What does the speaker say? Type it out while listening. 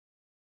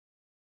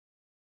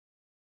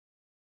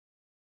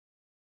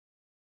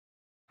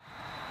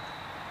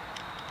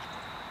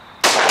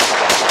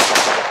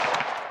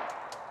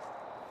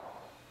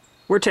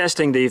We're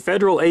testing the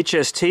Federal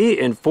HST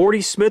in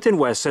 40 Smith &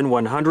 Wesson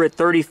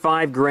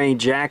 135 grain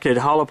jacketed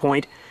hollow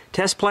point.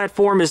 Test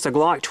platform is the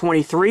Glock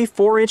 23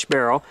 4-inch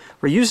barrel.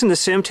 We're using the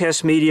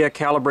SIM-TEST Media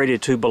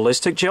calibrated to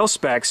ballistic gel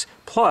specs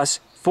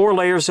plus 4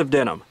 layers of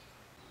denim.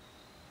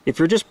 If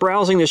you're just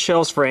browsing the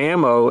shelves for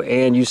ammo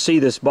and you see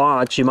this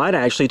box, you might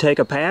actually take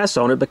a pass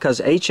on it because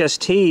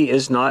HST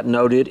is not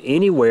noted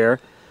anywhere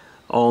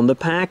on the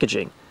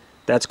packaging.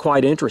 That's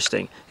quite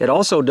interesting. It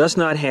also does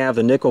not have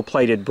the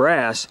nickel-plated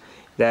brass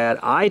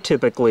that I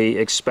typically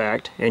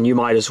expect, and you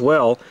might as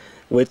well,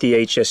 with the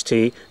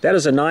HST. That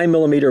is a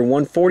 9mm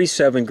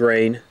 147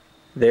 grain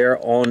there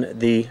on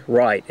the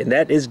right, and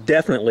that is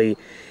definitely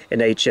an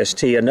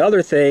HST.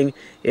 Another thing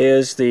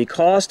is the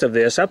cost of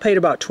this. I paid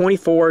about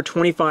 $24,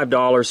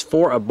 $25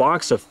 for a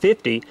box of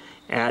 50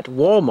 at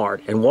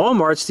Walmart, and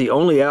Walmart's the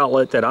only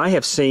outlet that I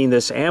have seen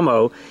this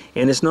ammo,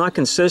 and it's not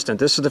consistent.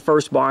 This is the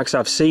first box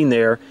I've seen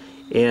there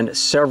in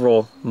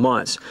several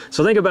months.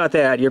 So think about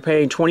that. You're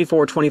paying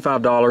 $24,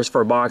 $25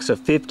 for a box of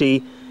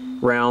 50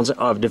 rounds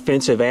of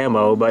defensive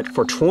ammo, but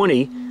for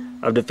 20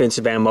 of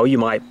defensive ammo you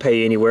might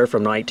pay anywhere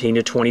from $19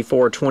 to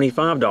 $24,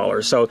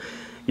 $25. So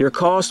your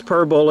cost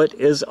per bullet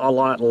is a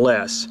lot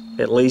less,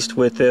 at least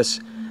with this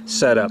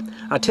setup.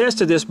 I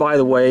tested this, by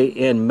the way,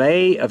 in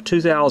May of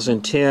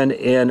 2010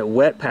 in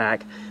wet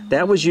pack.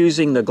 That was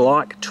using the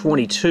Glock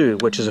 22,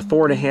 which is a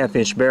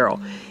 4.5-inch barrel.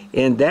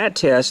 In that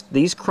test,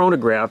 these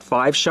chronographed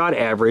 5-shot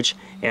average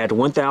at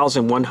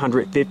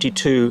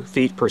 1,152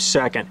 feet per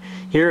second.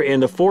 Here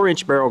in the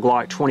 4-inch barrel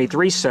Glock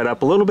 23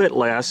 setup, a little bit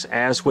less,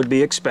 as would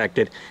be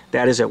expected.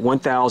 That is at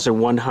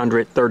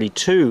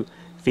 1,132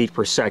 feet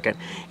per second.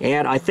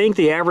 And I think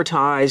the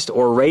advertised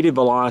or rated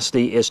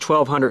velocity is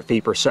 1,200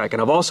 feet per second.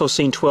 I've also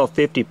seen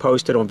 1,250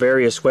 posted on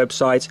various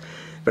websites,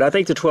 but I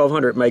think the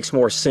 1,200 makes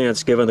more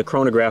sense given the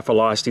chronograph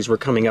velocities we're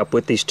coming up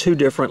with these two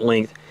different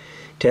length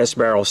test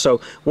barrels.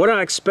 So what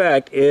I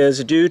expect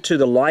is, due to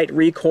the light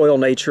recoil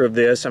nature of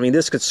this, I mean,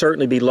 this could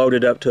certainly be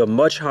loaded up to a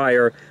much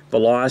higher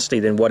velocity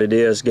than what it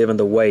is given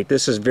the weight.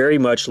 This is very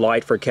much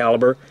light for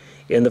caliber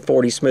in the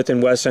 40 Smith &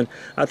 Wesson.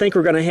 I think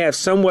we're going to have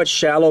somewhat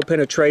shallow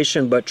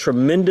penetration but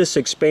tremendous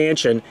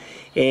expansion,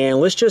 and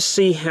let's just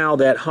see how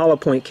that hollow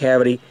point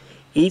cavity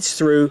eats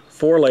through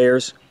 4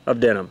 layers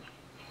of denim.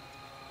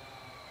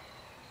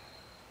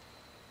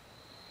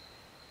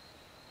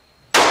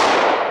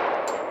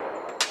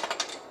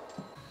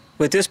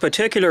 With this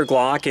particular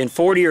Glock in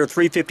 40 or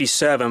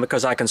 357,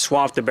 because I can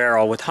swap the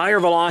barrel, with higher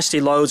velocity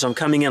loads I'm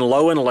coming in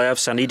low and left,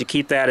 so I need to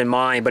keep that in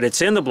mind, but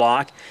it's in the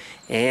block,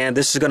 and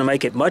this is going to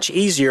make it much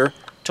easier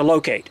to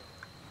locate.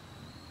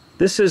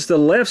 This is the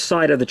left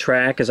side of the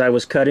track as I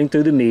was cutting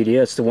through the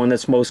media. It's the one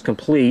that's most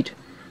complete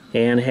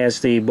and has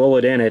the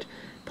bullet in it.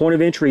 Point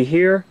of entry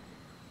here,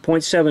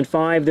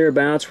 0.75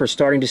 thereabouts. We're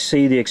starting to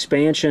see the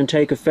expansion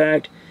take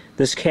effect.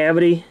 This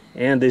cavity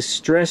and this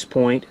stress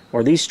point,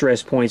 or these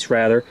stress points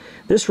rather,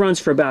 this runs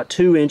for about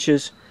 2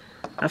 inches.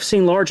 I've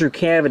seen larger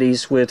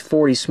cavities with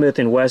 40 Smith &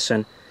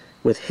 Wesson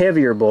with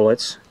heavier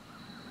bullets.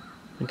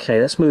 Okay,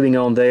 that's moving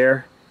on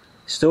there.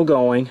 Still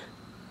going.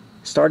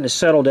 Starting to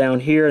settle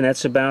down here, and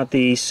that's about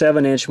the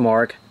 7-inch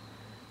mark.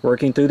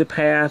 Working through the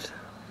path,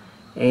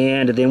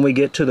 and then we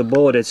get to the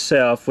bullet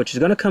itself, which is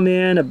going to come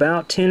in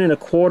about 10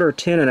 1/4,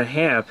 10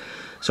 1/2.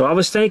 So I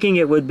was thinking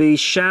it would be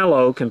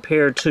shallow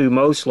compared to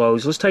most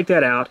loads. Let's take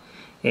that out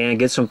and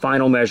get some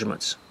final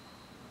measurements.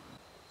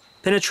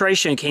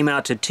 Penetration came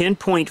out to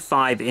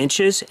 10.5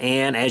 inches,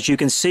 and as you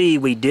can see,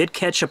 we did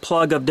catch a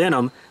plug of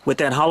denim with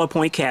that hollow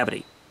point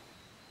cavity.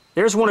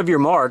 There's one of your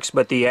marks,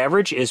 but the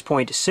average is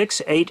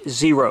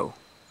 0.680.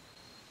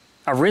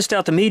 I've rinsed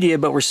out the media,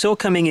 but we're still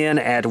coming in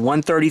at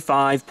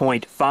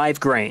 135.5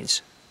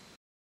 grains.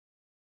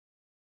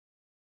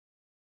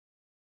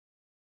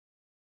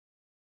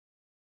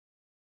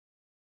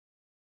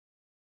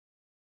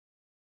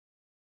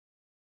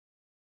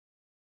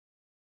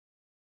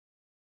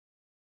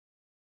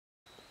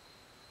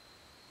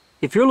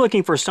 If you're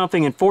looking for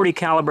something in 40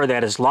 caliber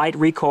that is light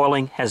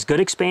recoiling, has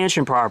good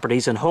expansion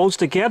properties, and holds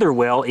together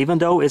well even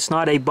though it's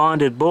not a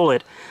bonded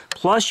bullet,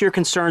 plus you're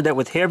concerned that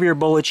with heavier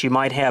bullets you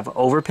might have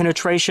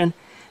over-penetration,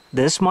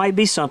 this might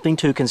be something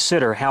to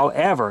consider.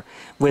 However,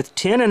 with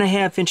 10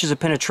 1/2 inches of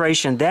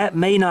penetration, that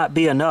may not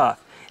be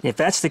enough. And if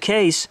that's the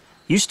case,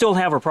 you still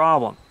have a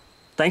problem.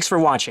 Thanks for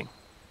watching.